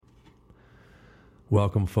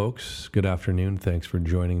Welcome, folks. Good afternoon. Thanks for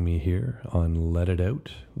joining me here on Let It Out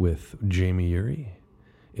with Jamie Uri.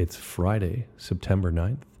 It's Friday, September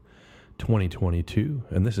 9th, 2022,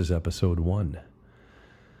 and this is episode 1.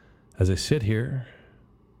 As I sit here,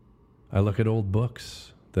 I look at old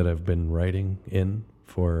books that I've been writing in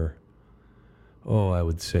for, I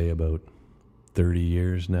would say about 30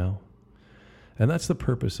 years now. And that's the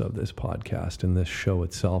purpose of this podcast and this show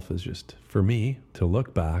itself, is just for me to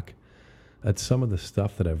look back at some of the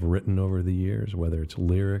stuff that I've written over the years, whether it's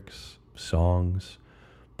lyrics, songs,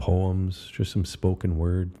 poems, just some spoken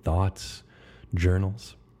word, thoughts,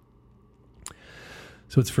 journals.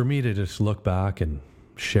 So it's for me to just look back and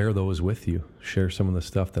share those with you, share some of the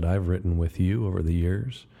stuff that I've written with you over the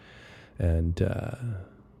years, and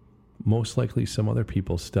most likely some other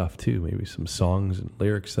people's stuff too, maybe some songs and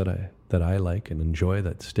lyrics that I like and enjoy,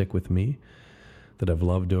 that stick with me, that I've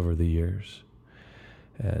loved over the years.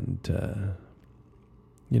 And,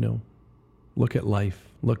 look at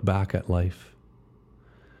life, look back at life,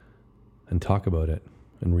 and talk about it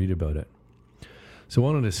and read about it. So I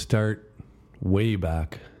wanted to start way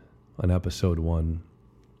back on episode 1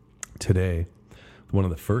 today. One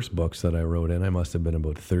of the first books that I wrote in, I must have been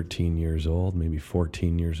about 13 years old, maybe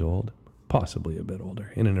 14 years old, possibly a bit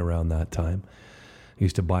older, in and around that time. I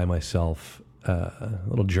used to buy myself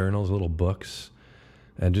little journals, little books,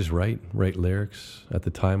 and just write lyrics. At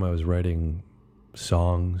the time, I was writing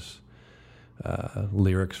songs,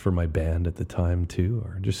 lyrics for my band at the time too,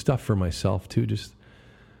 or just stuff for myself too, just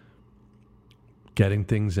getting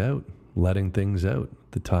things out, letting things out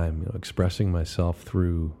at the time, expressing myself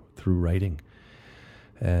through writing.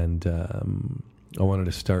 And I wanted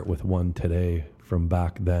to start with one today from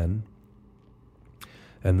back then.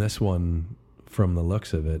 And this one, from the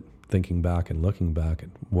looks of it, thinking back and looking back at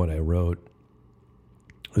what I wrote,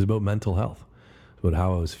 was about mental health, about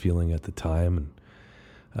how I was feeling at the time,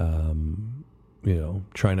 and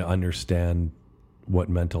trying to understand what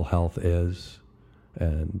mental health is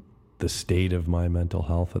and the state of my mental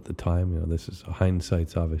health at the time. This is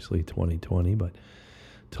hindsight's obviously 2020, but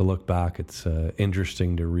to look back, it's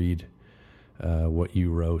interesting to read what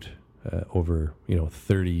you wrote over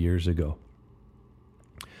 30 years ago.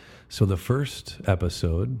 So the first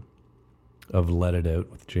episode of Let It Out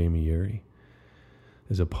with Jamie Uri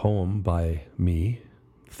is a poem by me,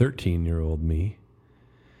 13-year-old me,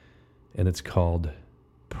 and it's called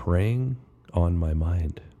Praying on My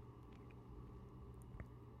Mind.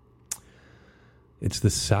 It's the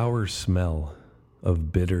sour smell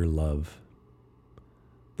of bitter love,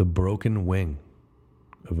 the broken wing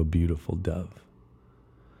of a beautiful dove,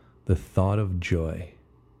 the thought of joy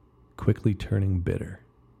quickly turning bitter.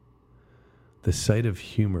 The sight of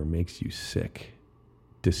humor makes you sick,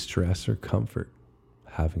 distress or comfort,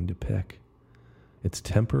 having to pick. It's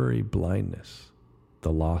temporary blindness,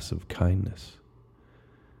 the loss of kindness.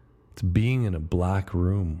 It's being in a black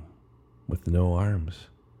room with no arms,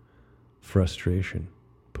 frustration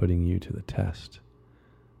putting you to the test,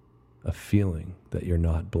 a feeling that you're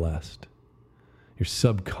not blessed, your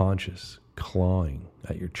subconscious clawing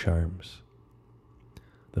at your charms.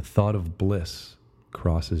 The thought of bliss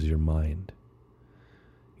crosses your mind,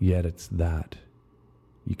 yet it's that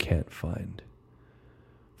you can't find.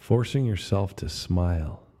 Forcing yourself to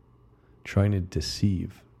smile, trying to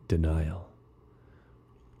deceive denial.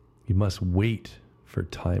 You must wait for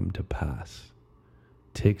time to pass.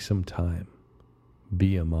 Take some time.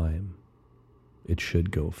 Be a mime. It should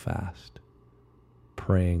go fast.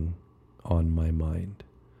 Praying on My Mind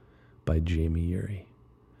by Jamie Uri.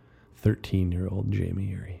 13-year-old Jamie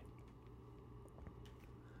Uri.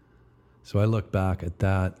 So I look back at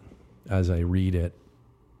that as I read it.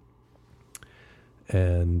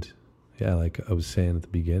 And yeah, like I was saying at the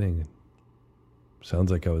beginning, it sounds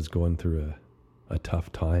like I was going through a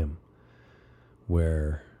tough time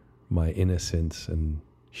where my innocence and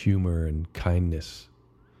humor and kindness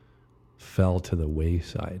fell to the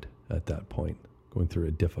wayside at that point, going through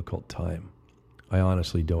a difficult time. I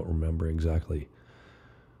honestly don't remember exactly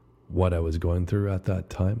what I was going through at that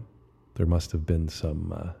time. There must have been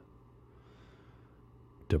some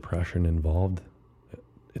depression involved.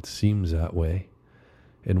 It seems that way.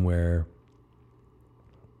 And where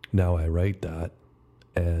now I write that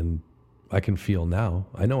and I can feel now,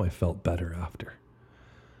 I know I felt better after.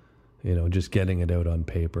 Just getting it out on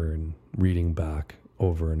paper and reading back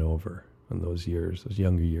over and over on those years, those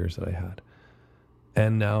younger years that I had.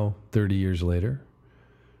 And now, 30 years later,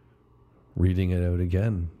 reading it out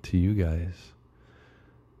again to you guys.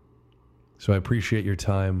 So I appreciate your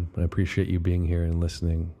time, and I appreciate you being here and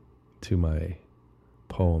listening to my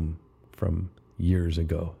poem from years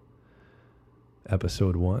ago.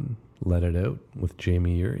 Episode 1, Let It Out with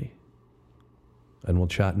Jamie Urey. And we'll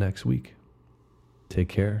chat next week. Take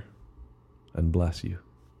care and bless you.